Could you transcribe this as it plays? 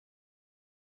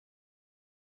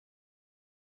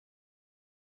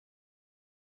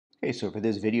Okay, so for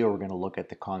this video, we're going to look at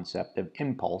the concept of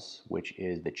impulse, which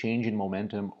is the change in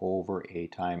momentum over a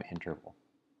time interval.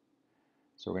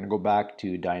 So we're going to go back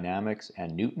to dynamics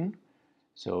and Newton.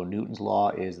 So Newton's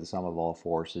law is the sum of all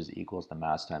forces equals the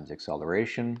mass times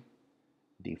acceleration.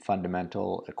 The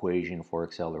fundamental equation for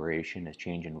acceleration is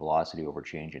change in velocity over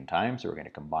change in time. So we're going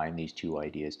to combine these two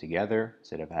ideas together.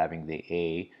 Instead of having the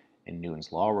A in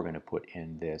Newton's law, we're going to put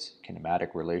in this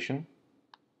kinematic relation,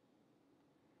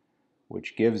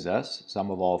 which gives us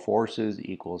sum of all forces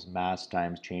equals mass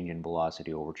times change in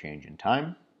velocity over change in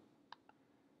time.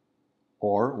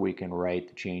 Or we can write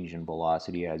the change in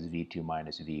velocity as v2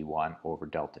 minus v1 over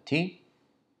delta t.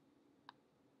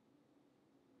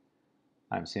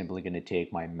 I'm simply going to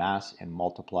take my mass and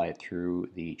multiply it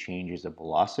through the changes of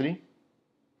velocity,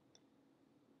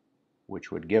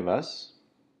 which would give us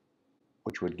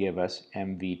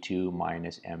mv2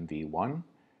 minus mv1.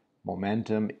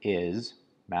 Momentum is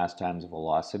mass times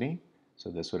velocity, so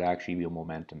this would actually be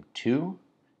momentum 2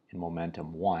 and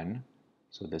momentum 1.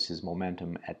 So this is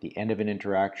momentum at the end of an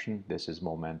interaction, this is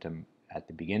momentum at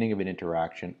the beginning of an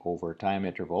interaction over a time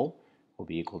interval, will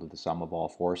be equal to the sum of all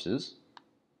forces.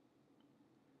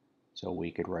 So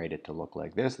we could write it to look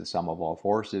like this: the sum of all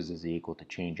forces is equal to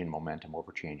change in momentum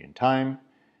over change in time.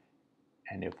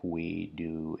 And if we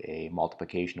do a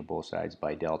multiplication of both sides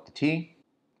by delta t,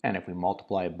 and if we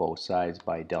multiply both sides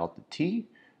by delta t,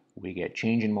 we get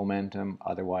change in momentum,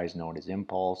 otherwise known as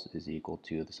impulse, is equal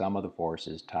to the sum of the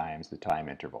forces times the time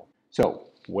interval. So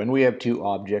when we have two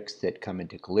objects that come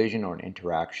into collision or an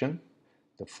interaction,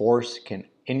 the force can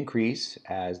increase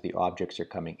as the objects are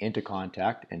coming into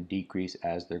contact and decrease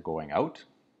as they're going out,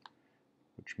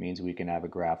 which means we can have a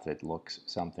graph that looks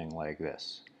something like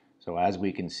this. So as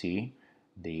we can see,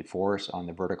 the force on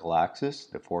the vertical axis,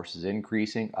 the force is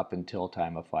increasing up until a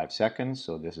time of 5 seconds.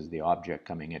 So this is the object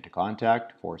coming into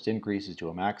contact. Force increases to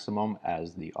a maximum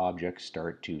as the objects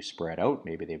start to spread out.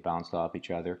 Maybe they bounced off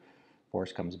each other.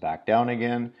 Force comes back down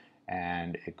again,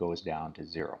 and it goes down to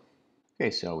 0. Okay,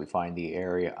 so we find the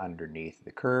area underneath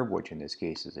the curve, which in this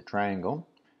case is a triangle.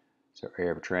 So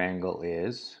area of a triangle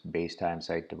is base times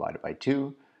height divided by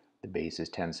 2. The base is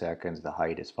 10 seconds, the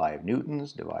height is 5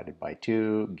 newtons divided by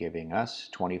 2, giving us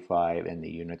 25, and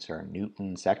the units are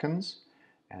Newton seconds.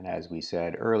 And as we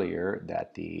said earlier,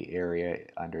 that the area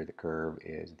under the curve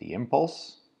is the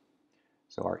impulse.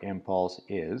 So our impulse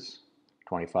is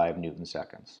 25 Newton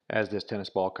seconds. As this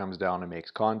tennis ball comes down and makes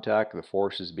contact, the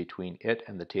forces between it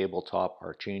and the tabletop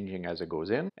are changing as it goes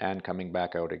in and coming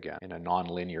back out again in a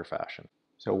non-linear fashion.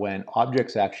 So when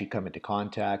objects actually come into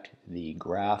contact, the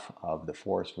graph of the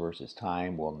force versus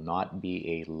time will not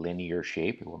be a linear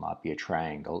shape. It will not be a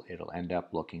triangle. It'll end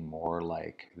up looking more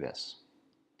like this.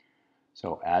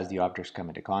 So as the objects come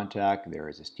into contact, there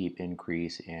is a steep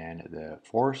increase in the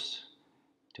force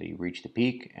till you reach the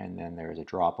peak, and then there's a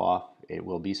drop off. It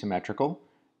will be symmetrical,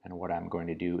 and what I'm going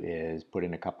to do is put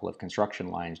in a couple of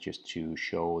construction lines just to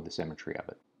show the symmetry of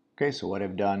it. Okay, so what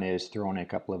I've done is thrown in a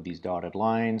couple of these dotted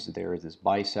lines. There is this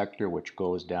bisector which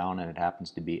goes down, and it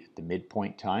happens to be at the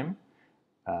midpoint time.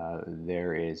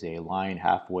 There is a line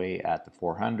halfway at the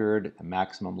 400. The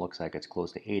maximum looks like it's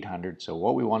close to 800. So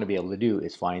what we want to be able to do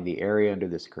is find the area under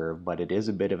this curve, but it is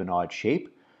a bit of an odd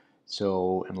shape.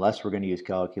 So unless we're going to use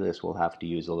calculus, we'll have to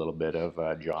use a little bit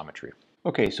of geometry.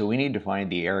 Okay, so we need to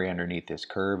find the area underneath this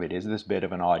curve. It is this bit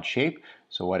of an odd shape.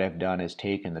 So what I've done is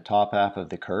taken the top half of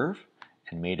the curve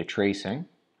and made a tracing.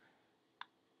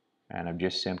 And I'm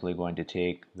just simply going to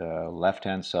take the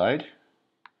left-hand side,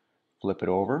 flip it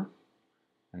over,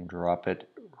 and drop it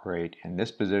right in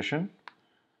this position.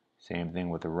 Same thing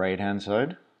with the right-hand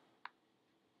side.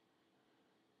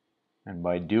 And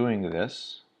by doing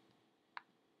this,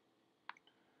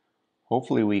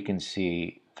 hopefully we can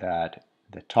see that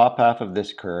the top half of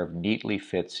this curve neatly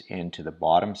fits into the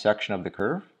bottom section of the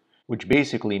curve, which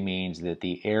basically means that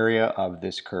the area of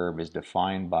this curve is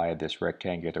defined by this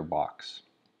rectangular box.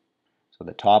 So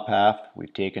the top half,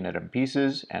 we've taken it in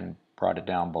pieces and brought it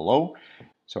down below.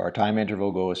 So our time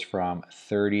interval goes from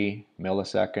 30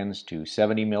 milliseconds to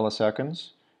 70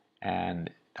 milliseconds, and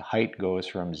the height goes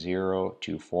from 0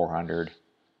 to 400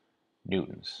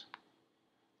 newtons.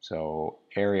 So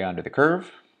area under the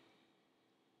curve,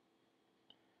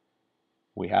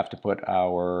 we have to put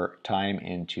our time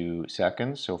into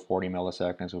seconds, so 40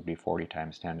 milliseconds would be 40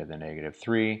 times 10 to the negative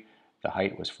 3. The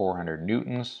height was 400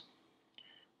 newtons,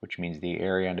 which means the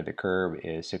area under the curve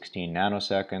is 16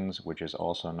 nanoseconds, which is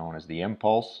also known as the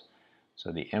impulse.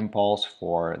 So the impulse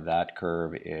for that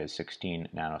curve is 16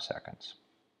 nanoseconds.